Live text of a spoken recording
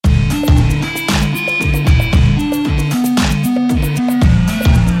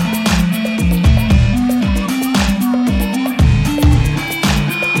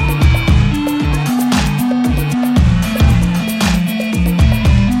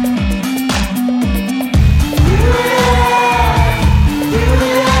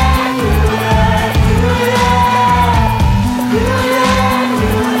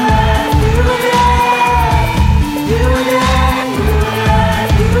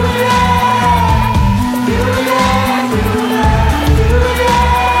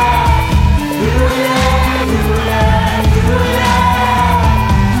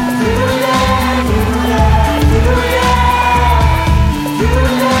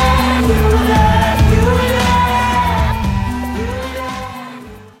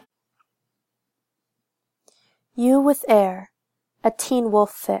with Air, a Teen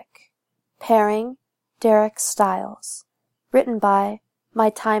Wolf fic. Pairing, Derek Styles. Written by My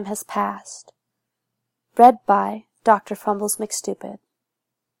Time Has Passed. Read by Dr. Fumbles McStupid.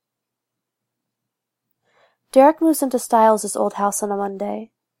 Derek moves into Styles' old house on a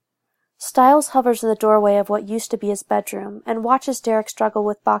Monday. Styles hovers in the doorway of what used to be his bedroom and watches Derek struggle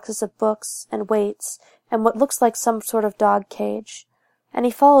with boxes of books and weights and what looks like some sort of dog cage, and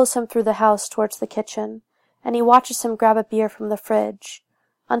he follows him through the house towards the kitchen, and he watches him grab a beer from the fridge.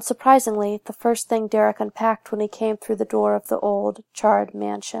 Unsurprisingly, the first thing Derek unpacked when he came through the door of the old, charred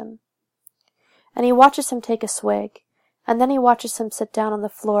mansion. And he watches him take a swig, and then he watches him sit down on the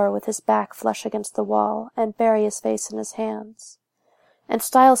floor with his back flush against the wall and bury his face in his hands. And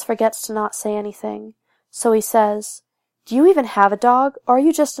Styles forgets to not say anything, so he says, "Do you even have a dog, or are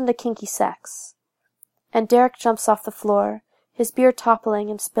you just into kinky sex?" And Derek jumps off the floor, his beer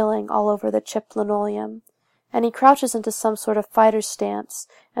toppling and spilling all over the chipped linoleum, and he crouches into some sort of fighter's stance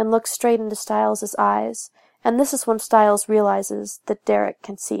and looks straight into Styles' eyes, and this is when Styles realizes that Derek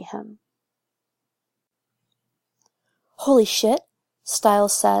can see him. "Holy shit,"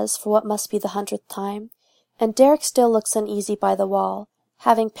 Styles says for what must be the 100th time, and Derek still looks uneasy by the wall,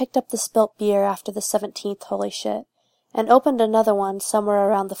 having picked up the spilt beer after the 17th holy shit, and opened another one somewhere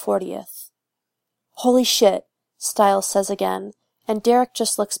around the 40th. "Holy shit," Styles says again, and Derek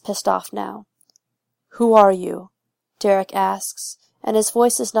just looks pissed off now. "Who are you?" Derek asks, and his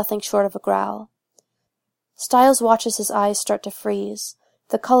voice is nothing short of a growl. Styles watches his eyes start to freeze,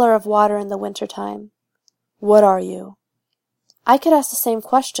 the color of water in the winter time. "What are you?" "I could ask the same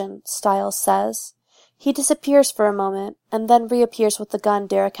question," Styles says. He disappears for a moment, and then reappears with the gun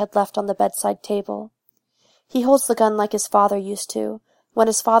Derek had left on the bedside table. He holds the gun like his father used to, when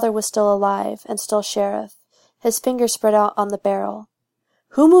his father was still alive and still sheriff, his fingers spread out on the barrel.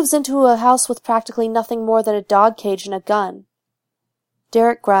 Who moves into a house with practically nothing more than a dog cage and a gun?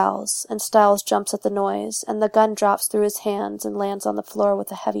 Derek growls, and Styles jumps at the noise, and the gun drops through his hands and lands on the floor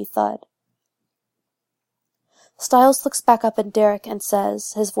with a heavy thud. Styles looks back up at Derek and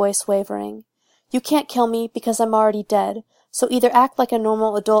says, his voice wavering, "You can't kill me because I'm already dead, so either act like a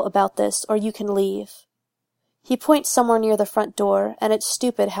normal adult about this or you can leave." He points somewhere near the front door, and it's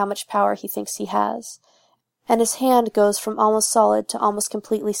stupid how much power he thinks he has, and his hand goes from almost solid to almost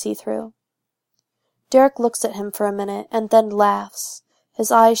completely see-through. Derek looks at him for a minute and then laughs,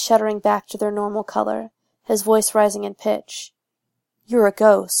 his eyes shuddering back to their normal color, his voice rising in pitch. "You're a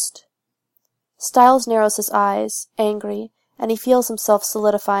ghost." Styles narrows his eyes, angry, and he feels himself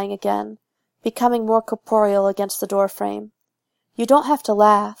solidifying again, becoming more corporeal against the doorframe. You don't have to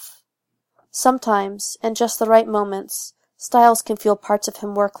laugh. Sometimes, in just the right moments, Styles can feel parts of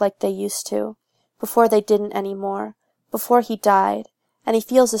him work like they used to, before they didn't anymore, before he died, and he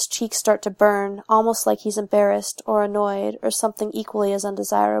feels his cheeks start to burn, almost like he's embarrassed or annoyed or something equally as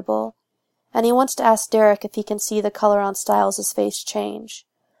undesirable, and he wants to ask Derek if he can see the color on Styles' face change.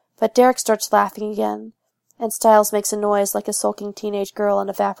 But Derek starts laughing again, and Styles makes a noise like a sulking teenage girl and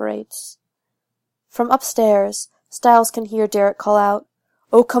evaporates. From upstairs, Styles can hear Derek call out,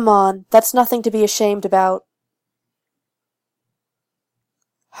 "Oh, come on, that's nothing to be ashamed about."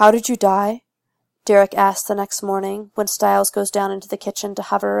 "How did you die?" Derek asks the next morning, when Styles goes down into the kitchen to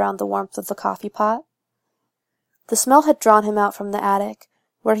hover around the warmth of the coffee pot. The smell had drawn him out from the attic,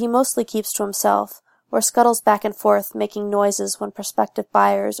 where he mostly keeps to himself, or scuttles back and forth making noises when prospective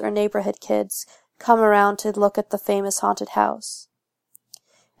buyers or neighborhood kids come around to look at the famous haunted house.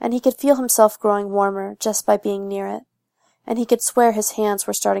 And he could feel himself growing warmer just by being near it, and he could swear his hands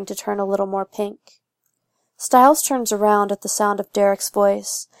were starting to turn a little more pink. Styles turns around at the sound of Derek's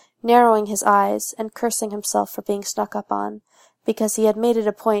voice, narrowing his eyes and cursing himself for being snuck up on, because he had made it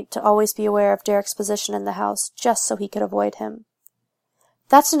a point to always be aware of Derek's position in the house just so he could avoid him.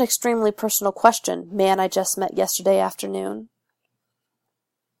 "That's an extremely personal question, man I just met yesterday afternoon."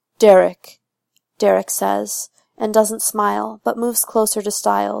 "Derek," Derek says, and doesn't smile, but moves closer to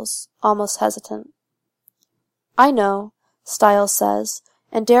Styles, almost hesitant. "I know," Styles says,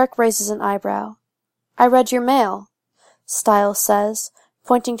 and Derek raises an eyebrow. "I read your mail," Styles says,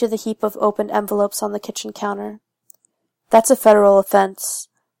 pointing to the heap of opened envelopes on the kitchen counter. "That's a federal offense,"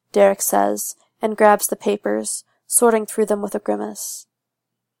 Derek says, and grabs the papers, sorting through them with a grimace.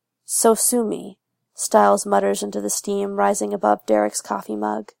 "So sue me," Styles mutters into the steam rising above Derek's coffee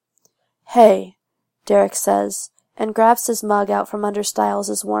mug. "Hey," Derek says, and grabs his mug out from under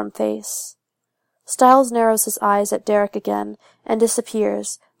Styles' warm face. Styles narrows his eyes at Derek again and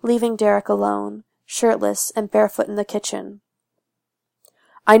disappears, leaving Derek alone, shirtless and barefoot in the kitchen.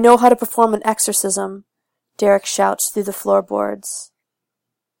 "I know how to perform an exorcism," Derek shouts through the floorboards.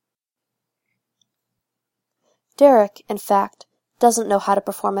 Derek, in fact, doesn't know how to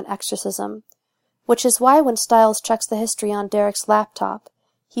perform an exorcism, which is why when Styles checks the history on Derek's laptop,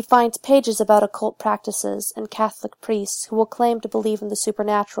 he finds pages about occult practices and Catholic priests who will claim to believe in the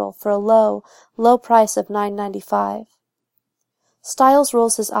supernatural for a low, low price of $9.95. Styles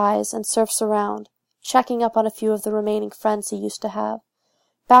rolls his eyes and surfs around, checking up on a few of the remaining friends he used to have,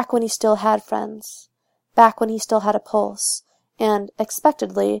 back when he still had friends, back when he still had a pulse, and,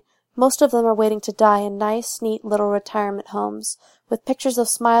 expectedly, most of them are waiting to die in nice, neat little retirement homes, with pictures of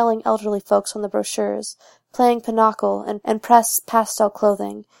smiling elderly folks on the brochures, playing pinochle and pressed pastel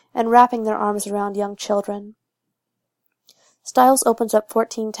clothing, and wrapping their arms around young children. Styles opens up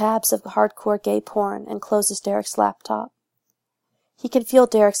 14 tabs of hardcore gay porn and closes Derek's laptop. He can feel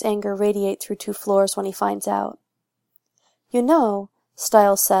Derek's anger radiate through 2 floors when he finds out. "You know,"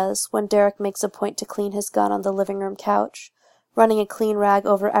 Styles says when Derek makes a point to clean his gun on the living room couch, running a clean rag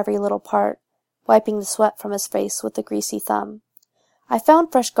over every little part, wiping the sweat from his face with a greasy thumb. "I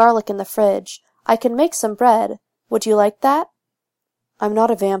found fresh garlic in the fridge. I can make some bread. Would you like that?" "I'm not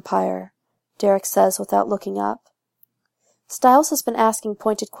a vampire," Derek says without looking up. Styles has been asking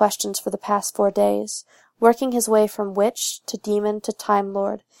pointed questions for the past 4 days, working his way from witch to demon to Time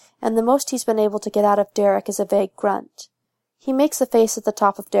Lord, and the most he's been able to get out of Derek is a vague grunt. He makes a face at the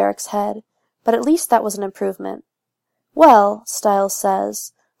top of Derek's head, but at least that was an improvement. "Well," Styles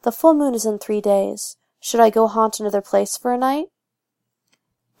says, "the full moon is in 3 days. Should I go haunt another place for a night?"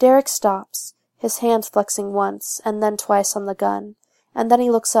 Derek stops, his hand flexing once and then twice on the gun, and then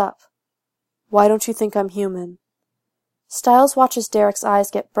he looks up. "Why don't you think I'm human?" Styles watches Derek's eyes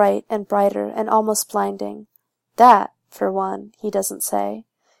get bright and brighter and almost blinding. That, for one, he doesn't say.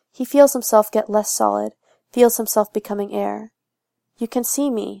 He feels himself get less solid, feels himself becoming air. "You can see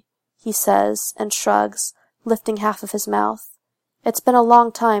me," he says, and shrugs, lifting half of his mouth. "It's been a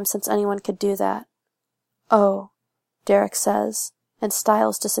long time since anyone could do that." "Oh," Derek says, and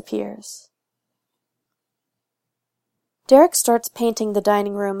Styles disappears. Derek starts painting the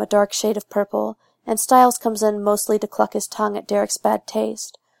dining room a dark shade of purple, and Styles comes in mostly to cluck his tongue at Derek's bad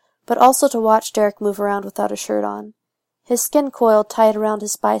taste, but also to watch Derek move around without a shirt on, his skin coiled tight around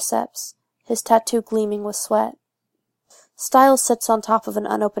his biceps, his tattoo gleaming with sweat. Styles sits on top of an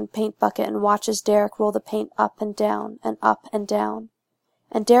unopened paint bucket and watches Derek roll the paint up and down and up and down.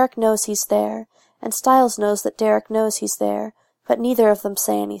 And Derek knows he's there, and Styles knows that Derek knows he's there, but neither of them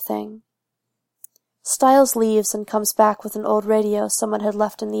say anything. Styles leaves and comes back with an old radio someone had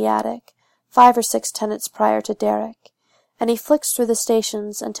left in the attic, 5 or 6 tenants prior to Derek, and he flicks through the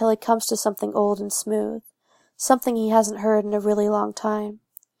stations until he comes to something old and smooth, something he hasn't heard in a really long time.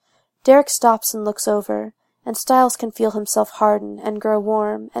 Derek stops and looks over, and Styles can feel himself harden and grow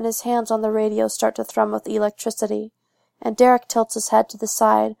warm, and his hands on the radio start to thrum with electricity, and Derek tilts his head to the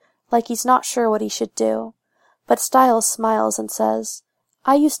side like he's not sure what he should do, but Styles smiles and says,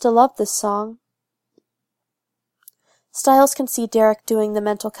 "I used to love this song." Styles can see Derek doing the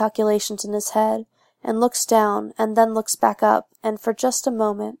mental calculations in his head, and looks down, and then looks back up, and for just a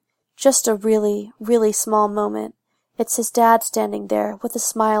moment, just a really, really small moment, it's his dad standing there with a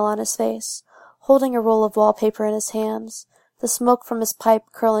smile on his face, holding a roll of wallpaper in his hands, the smoke from his pipe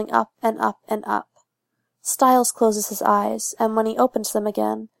curling up and up and up. Styles closes his eyes, and when he opens them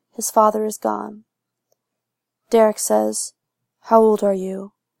again, his father is gone. Derek says, "How old are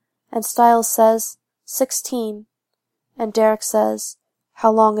you?" And Styles says, 16. And Derek says,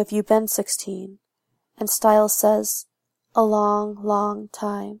 "How long have you been 16? And Styles says, "A long, long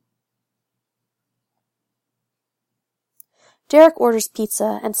time." Derek orders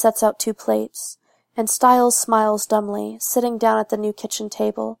pizza and sets out 2 plates, and Styles smiles dumbly, sitting down at the new kitchen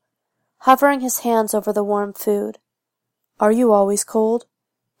table, hovering his hands over the warm food. "Are you always cold?"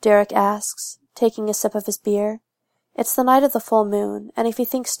 Derek asks, taking a sip of his beer. It's the night of the full moon, and if he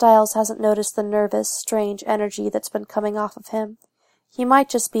thinks Styles hasn't noticed the nervous, strange energy that's been coming off of him, he might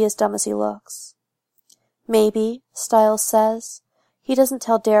just be as dumb as he looks. "Maybe," Styles says. He doesn't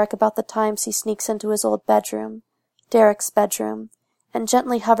tell Derek about the times he sneaks into his old bedroom, Derek's bedroom, and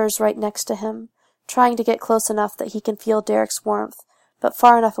gently hovers right next to him, trying to get close enough that he can feel Derek's warmth, but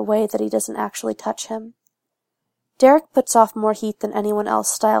far enough away that he doesn't actually touch him. Derek puts off more heat than anyone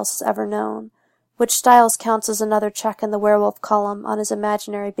else Styles has ever known, which Styles counts as another check in the werewolf column on his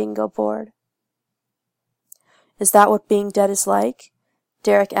imaginary bingo board. "Is that what being dead is like?"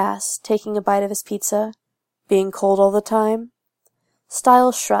 Derek asks, taking a bite of his pizza. "Being cold all the time?"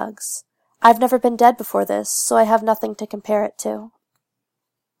 Styles shrugs. "I've never been dead before this, so I have nothing to compare it to."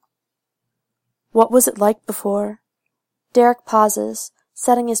 "What was it like before?" Derek pauses,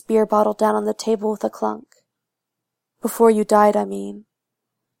 setting his beer bottle down on the table with a clunk. "Before you died, I mean."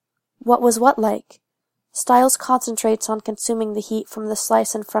 "What was what like?" Styles concentrates on consuming the heat from the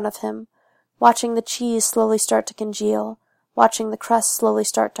slice in front of him, watching the cheese slowly start to congeal, watching the crust slowly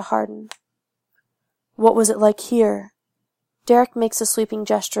start to harden. What was it like here? Derek makes a sweeping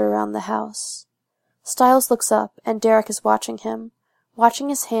gesture around the house. Styles looks up, and Derek is watching him, watching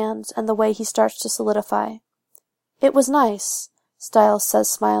his hands and the way he starts to solidify. It was nice, Styles says,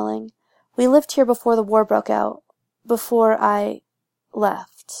 smiling. We lived here before the war broke out. Before I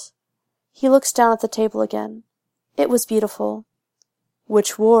left. He looks down at the table again. It was beautiful.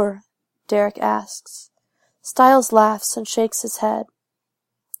 Which war? Derek asks. Styles laughs and shakes his head.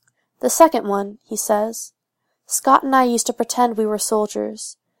 The second one, he says. Scott and I used to pretend we were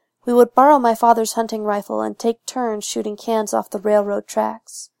soldiers. We would borrow my father's hunting rifle and take turns shooting cans off the railroad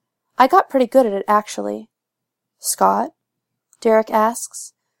tracks. I got pretty good at it, actually. Scott? Derek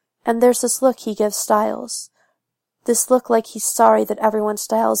asks, and there's this look he gives Styles. This look like he's sorry that everyone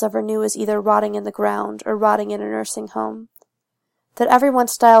Styles ever knew is either rotting in the ground or rotting in a nursing home. That everyone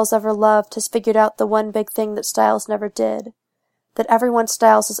Styles ever loved has figured out the one big thing that Styles never did. That everyone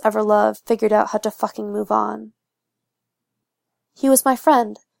Styles has ever loved figured out how to fucking move on. He was my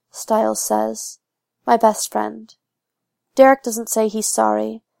friend, Styles says. My best friend. Derek doesn't say he's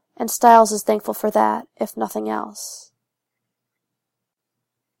sorry, and Styles is thankful for that, if nothing else.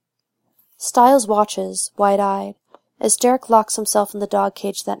 Styles watches, wide-eyed, as Derek locks himself in the dog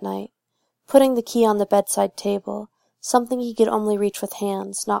cage that night, putting the key on the bedside table, something he could only reach with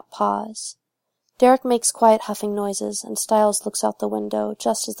hands, not paws. Derek makes quiet huffing noises, and Styles looks out the window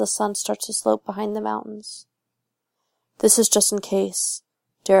just as the sun starts to slope behind the mountains. This is just in case,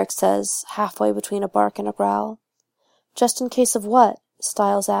 Derek says, halfway between a bark and a growl. Just in case of what?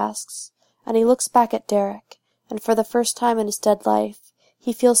 Styles asks, and he looks back at Derek, and for the first time in his dead life,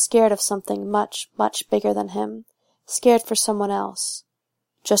 he feels scared of something much, much bigger than him, scared for someone else.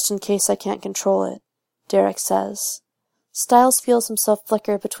 Just in case I can't control it, Derek says. Styles feels himself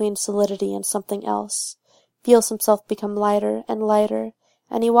flicker between solidity and something else, feels himself become lighter,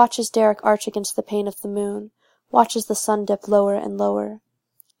 and he watches Derek arch against the pane of the moon, watches the sun dip lower and lower.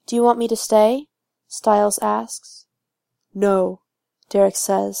 Do you want me to stay? Styles asks. No, Derek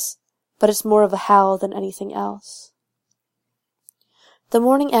says, but it's more of a howl than anything else. The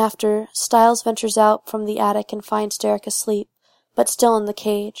morning after, Styles ventures out from the attic and finds Derek asleep, but still in the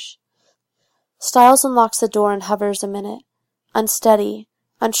cage. Styles unlocks the door and hovers a minute, unsteady,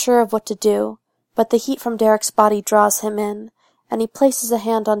 unsure of what to do, but the heat from Derek's body draws him in, and he places a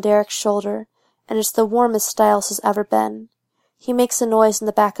hand on Derek's shoulder, and it's the warmest Styles has ever been. He makes a noise in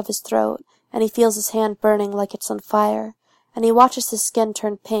the back of his throat, and he feels his hand burning like it's on fire, and he watches his skin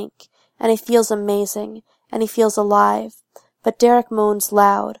turn pink, and he feels amazing, and he feels alive, but Derek moans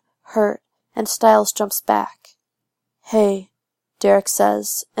loud, hurt, and Styles jumps back. Hey, Derek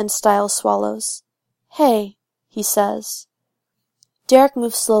says, and Styles swallows. Hey, he says. Derek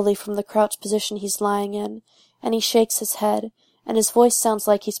moves slowly from the crouched position he's lying in, and he shakes his head, and his voice sounds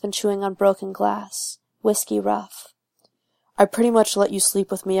like he's been chewing on broken glass, whiskey rough. I pretty much let you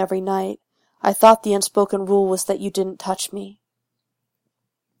sleep with me every night. I thought the unspoken rule was that you didn't touch me.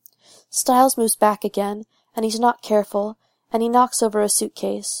 Styles moves back again, and he's not careful, and he knocks over a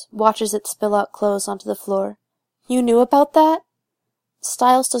suitcase, watches it spill out clothes onto the floor. You knew about that?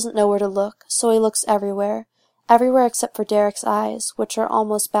 Styles doesn't know where to look, so he looks everywhere except for Derek's eyes, which are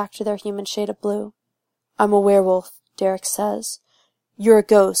almost back to their human shade of blue. I'm a werewolf, Derek says. You're a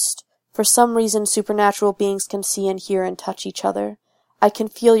ghost. For some reason, supernatural beings can see and hear and touch each other. I can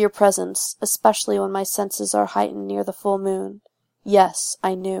feel your presence, especially when my senses are heightened near the full moon. Yes,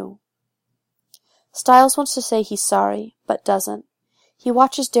 I knew. Styles wants to say he's sorry, but doesn't. He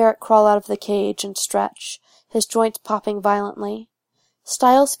watches Derek crawl out of the cage and stretch, his joints popping violently.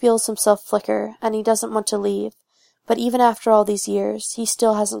 Styles feels himself flicker, and he doesn't want to leave, but even after all these years, he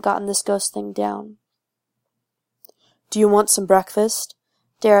still hasn't gotten this ghost thing down. Do you want some breakfast?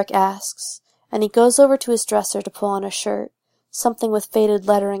 Derek asks, and he goes over to his dresser to pull on a shirt, something with faded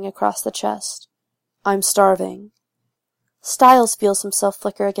lettering across the chest. I'm starving. Styles feels himself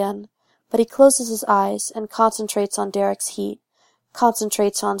flicker again, but he closes his eyes and concentrates on Derek's heat,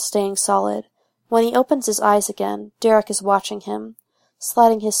 concentrates on staying solid. When he opens his eyes again, Derek is watching him,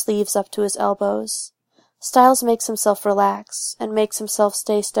 sliding his sleeves up to his elbows. Styles makes himself relax, and makes himself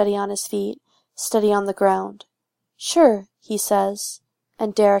stay steady on his feet, steady on the ground. Sure, he says,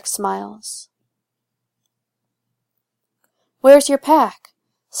 and Derek smiles. Where's your pack?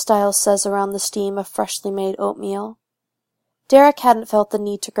 Styles says around the steam of freshly made oatmeal. Derek hadn't felt the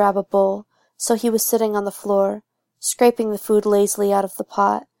need to grab a bowl, so he was sitting on the floor, scraping the food lazily out of the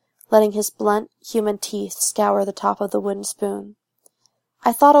pot, letting his blunt, human teeth scour the top of the wooden spoon.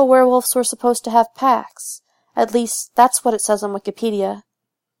 I thought all werewolves were supposed to have packs. At least, that's what it says on Wikipedia.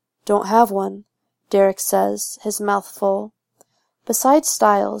 Don't have one, Derek says, his mouth full. Besides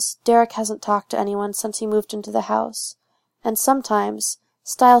Styles, Derek hasn't talked to anyone since he moved into the house, and sometimes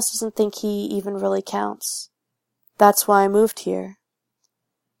Styles doesn't think he even really counts. That's why I moved here.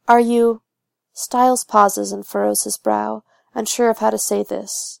 Are you... Styles pauses and furrows his brow, unsure of how to say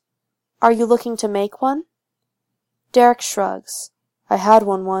this. Are you looking to make one? Derek shrugs. I had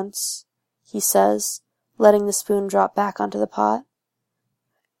one once, he says, letting the spoon drop back onto the pot.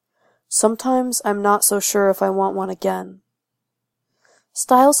 Sometimes I'm not so sure if I want one again.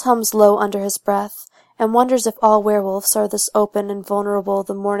 Styles hums low under his breath and wonders if all werewolves are this open and vulnerable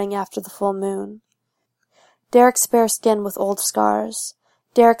the morning after the full moon. Derek's bare skin with old scars,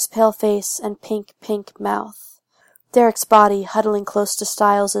 Derek's pale face and pink mouth, Derek's body huddling close to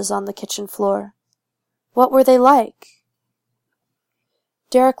Styles's on the kitchen floor. What were they like?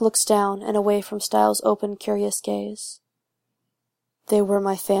 Derek looks down and away from Styles' open, curious gaze. They were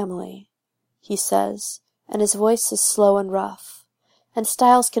my family, he says, and his voice is slow and rough, and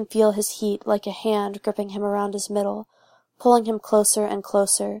Styles can feel his heat like a hand gripping him around his middle, pulling him closer and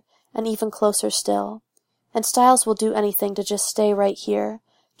closer, and even closer still. And Styles will do anything to just stay right here,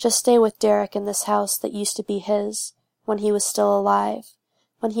 just stay with Derek in this house that used to be his, when he was still alive,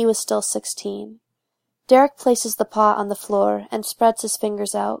 when he was still 16. Derek places the pot on the floor and spreads his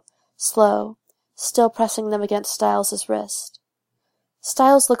fingers out, slow, still pressing them against Styles's wrist.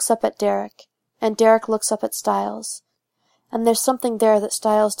 Styles looks up at Derek, and Derek looks up at Styles, and there's something there that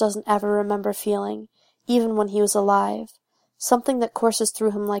Styles doesn't ever remember feeling, even when he was alive, something that courses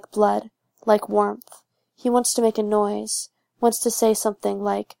through him like blood, like warmth. He wants to make a noise, wants to say something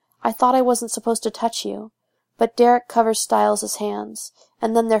like, I thought I wasn't supposed to touch you, but Derek covers Styles's hands,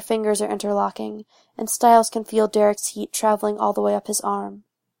 and then their fingers are interlocking, and Styles can feel Derek's heat traveling all the way up his arm.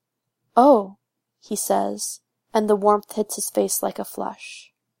 Oh, he says, and the warmth hits his face like a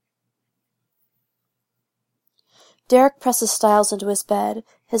flush. Derek presses Styles into his bed,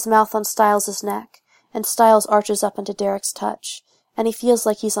 his mouth on Styles's neck, and Styles arches up into Derek's touch, and he feels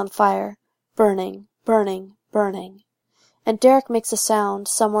like he's on fire, burning, burning, burning. And Derek makes a sound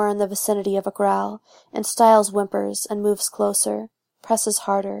somewhere in the vicinity of a growl, and Styles whimpers and moves closer, presses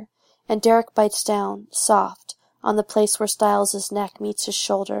harder, and Derek bites down, soft, on the place where Styles's neck meets his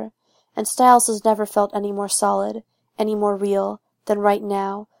shoulder, and Styles has never felt any more solid, any more real, than right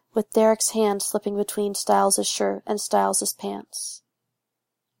now, with Derek's hand slipping between Styles's shirt and Styles's pants.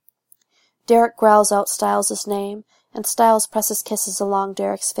 Derek growls out Styles's name, and Styles presses kisses along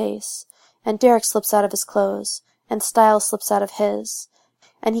Derek's face, and Derek slips out of his clothes, and Styles slips out of his,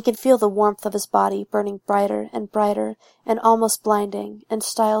 and he can feel the warmth of his body burning brighter and almost blinding, and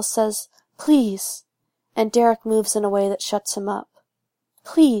Styles says, Please! And Derek moves in a way that shuts him up.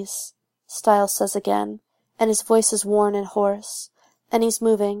 Please! Styles says again, and his voice is worn and hoarse, and he's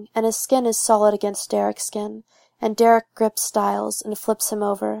moving, and his skin is solid against Derek's skin, and Derek grips Styles and flips him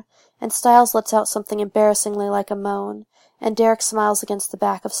over, and Styles lets out something embarrassingly like a moan, and Derek smiles against the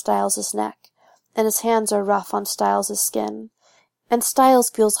back of Styles's neck, and his hands are rough on Styles's skin, and Styles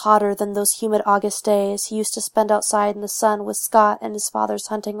feels hotter than those humid August days he used to spend outside in the sun with Scott and his father's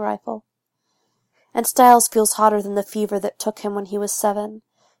hunting rifle. And Styles feels hotter than the fever that took him when he was 7,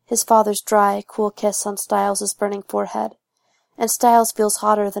 his father's dry, cool kiss on Styles's burning forehead. And Styles feels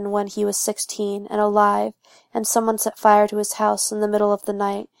hotter than when he was 16 and alive, and someone set fire to his house in the middle of the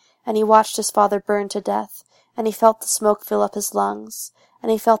night, and he watched his father burn to death, and he felt the smoke fill up his lungs,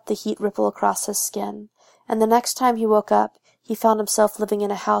 and he felt the heat ripple across his skin, and the next time he woke up, he found himself living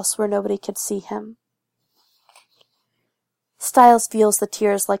in a house where nobody could see him. Styles feels the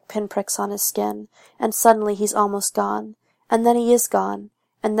tears like pinpricks on his skin, and suddenly he's almost gone, and then he is gone,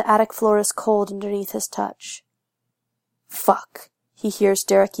 and the attic floor is cold underneath his touch. Fuck, he hears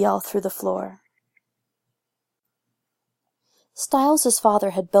Derek yell through the floor. Styles'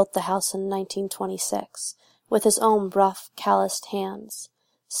 father had built the house in 1926, with his own rough, calloused hands.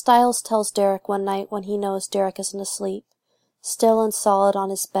 Styles tells Derek one night when he knows Derek isn't asleep, still and solid on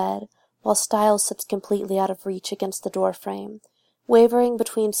his bed, while Styles sits completely out of reach against the doorframe, wavering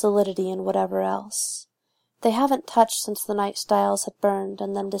between solidity and whatever else. They haven't touched since the night Styles had burned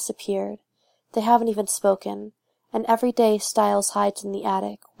and then disappeared. They haven't even spoken, and every day Styles hides in the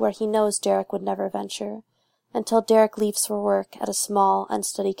attic, where he knows Derek would never venture, until Derek leaves for work at a small,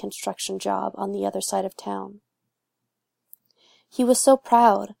 unsteady construction job on the other side of town. He was so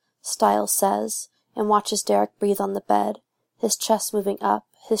proud, Styles says, and watches Derek breathe on the bed, his chest moving up,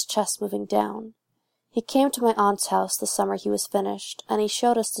 his chest moving down. He came to my aunt's house the summer he was finished, and he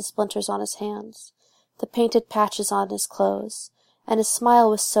showed us the splinters on his hands, the painted patches on his clothes, and his smile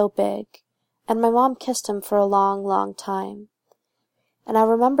was so big, and my mom kissed him for a long, long time. And I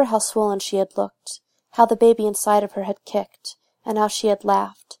remember how swollen she had looked, how the baby inside of her had kicked, and how she had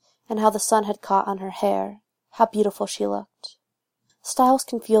laughed, and how the sun had caught on her hair, how beautiful she looked. Styles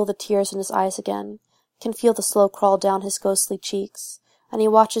can feel the tears in his eyes again, can feel the slow crawl down his ghostly cheeks, and he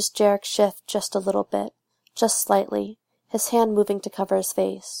watches Jarek shift just a little bit, just slightly, his hand moving to cover his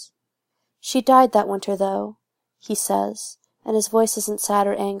face. She died that winter, though, he says, and his voice isn't sad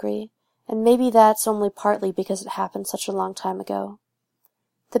or angry, and maybe that's only partly because it happened such a long time ago.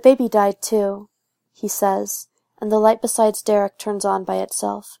 The baby died too, he says, and the light beside Derek turns on by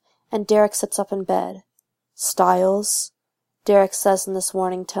itself, and Derek sits up in bed. Styles, Derek says in this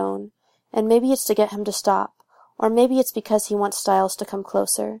warning tone, and maybe it's to get him to stop, or maybe it's because he wants Styles to come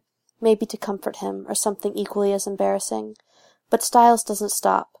closer, maybe to comfort him, or something equally as embarrassing. But Styles doesn't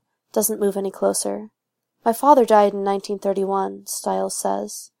stop, doesn't move any closer. My father died in 1931, Styles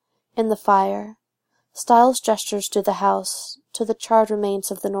says. In the fire. Styles gestures to the house, to the charred remains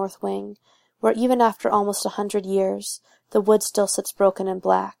of the north wing, where even after almost 100 years, the wood still sits broken and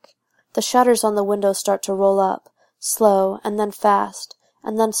black. The shutters on the windows start to roll up, slow, and then fast,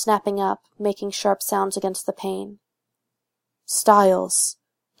 and then snapping up, making sharp sounds against the pane. Styles,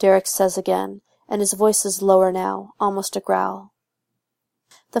 Derek says again, and his voice is lower now, almost a growl.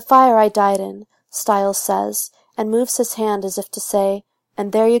 The fire I died in, Styles says, and moves his hand as if to say,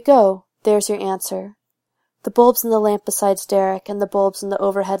 and there you go, there's your answer. The bulbs in the lamp beside Derek and the bulbs in the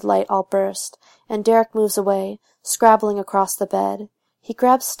overhead light all burst, and Derek moves away, scrabbling across the bed. He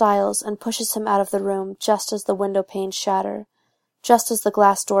grabs Styles and pushes him out of the room just as the window panes shatter, just as the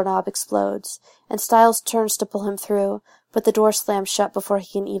glass doorknob explodes, and Styles turns to pull him through, but the door slams shut before he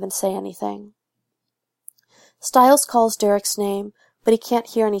can even say anything. Styles calls Derek's name, but he can't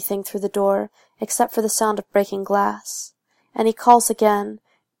hear anything through the door except for the sound of breaking glass. And he calls again,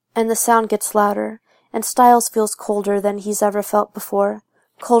 and the sound gets louder, and Styles feels colder than he's ever felt before,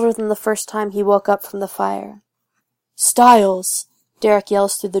 colder than the first time he woke up from the fire. Styles! Derek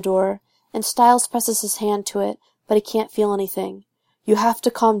yells through the door, and Styles presses his hand to it, but he can't feel anything. You have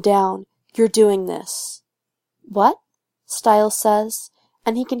to calm down. You're doing this. What? Styles says,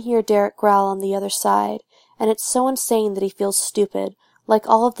 and he can hear Derek growl on the other side, and it's so insane that he feels stupid, like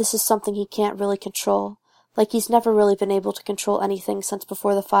all of this is something he can't really control, like he's never really been able to control anything since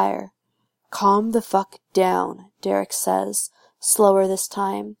before the fire. Calm the fuck down, Derek says, slower this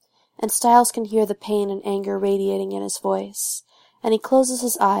time, and Styles can hear the pain and anger radiating in his voice, and he closes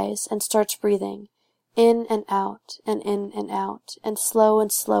his eyes and starts breathing, in and out, and in and out, and slower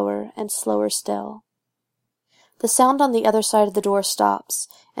and slower still. The sound on the other side of the door stops,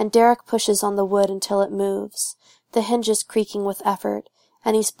 and Derek pushes on the wood until it moves, the hinges creaking with effort,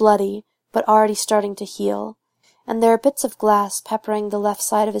 and he's bloody, but already starting to heal, and there are bits of glass peppering the left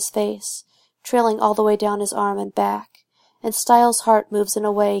side of his face, trailing all the way down his arm and back, and Styles' heart moves in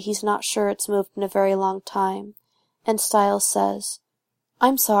a way he's not sure it's moved in a very long time, and Styles says,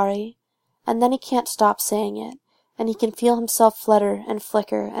 I'm sorry, and then he can't stop saying it, and he can feel himself flutter and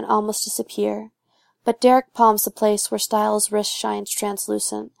flicker and almost disappear. But Derek palms the place where Styles' wrist shines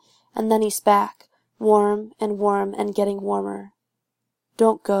translucent, and then he's back, warm and getting warmer.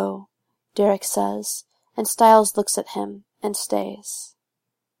 Don't go, Derek says, and Styles looks at him and stays.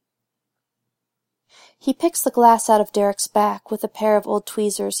 He picks the glass out of Derek's back with a pair of old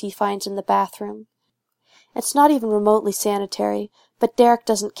tweezers he finds in the bathroom. It's not even remotely sanitary, but Derek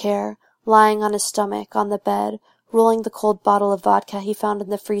doesn't care, lying on his stomach on the bed, rolling the cold bottle of vodka he found in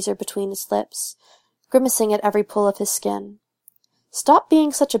the freezer between his lips, grimacing at every pull of his skin. Stop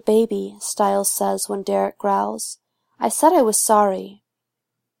being such a baby, Styles says when Derek growls. I said I was sorry.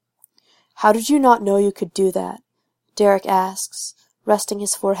 How did you not know you could do that? Derek asks, resting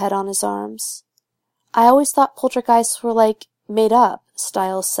his forehead on his arms. I always thought poltergeists were made up,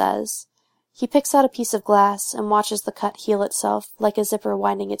 Styles says. He picks out a piece of glass and watches the cut heal itself like a zipper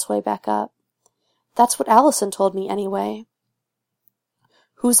winding its way back up. That's what Allison told me anyway.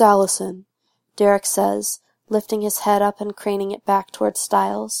 Who's Allison? Derek says, lifting his head up and craning it back towards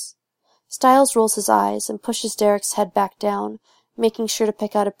Styles. Styles rolls his eyes and pushes Derek's head back down, making sure to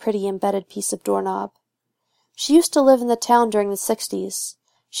pick out a pretty embedded piece of doorknob. She used to live in the town during the 60s.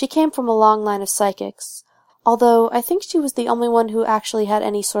 She came from a long line of psychics, although I think she was the only one who actually had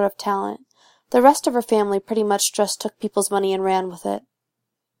any sort of talent. The rest of her family pretty much just took people's money and ran with it.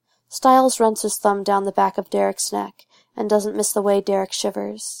 Styles runs his thumb down the back of Derek's neck, and doesn't miss the way Derek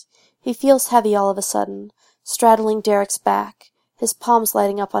shivers. He feels heavy all of a sudden, straddling Derek's back, his palms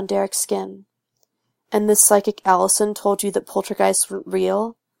lighting up on Derek's skin. And this psychic Allison told you that poltergeists weren't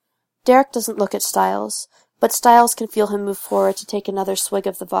real? Derek doesn't look at Styles, But Styles can feel him move forward to take another swig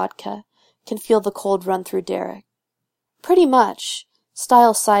of the vodka, can feel the cold run through Derek. Pretty much.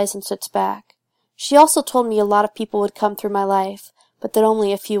 Styles sighs and sits back. She also told me a lot of people would come through my life, but that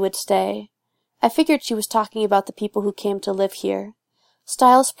only a few would stay. I figured she was talking about the people who came to live here.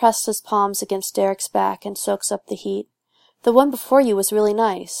 Styles pressed his palms against Derek's back and soaks up the heat. The one before you was really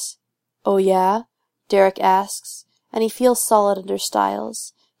nice. Oh yeah? Derek asks, and he feels solid under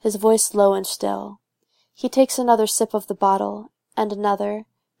Styles, his voice low and still. He takes another sip of the bottle, and another,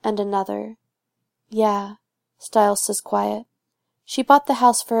 and another. Yeah, Styles says quiet. She bought the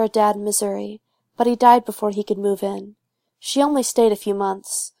house for her dad in Missouri, but he died before he could move in. She only stayed a few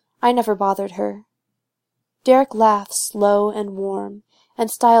months. I never bothered her. Derek laughs, low and warm, and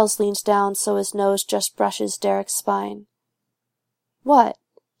Styles leans down so his nose just brushes Derek's spine. What?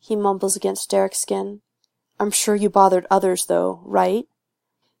 He mumbles against Derek's skin. I'm sure you bothered others, though, right?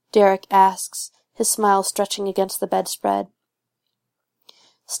 Derek asks, his smile stretching against the bedspread.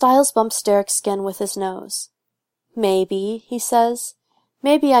 Styles bumps Derek's skin with his nose. Maybe, he says.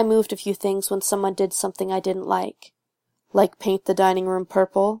 Maybe I moved a few things when someone did something I didn't like. Like paint the dining room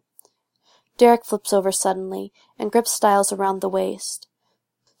purple? Derek flips over suddenly and grips Styles around the waist.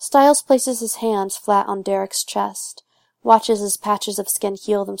 Styles places his hands flat on Derek's chest, watches his patches of skin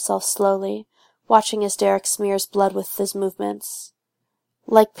heal themselves slowly, watching as Derek smears blood with his movements.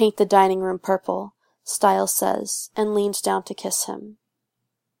 Like paint the dining room purple, Styles says, and leans down to kiss him.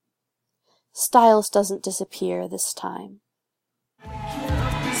 Styles doesn't disappear this time.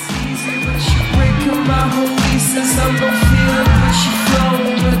 It's easy when she break my whole since I don't feel it when she flows.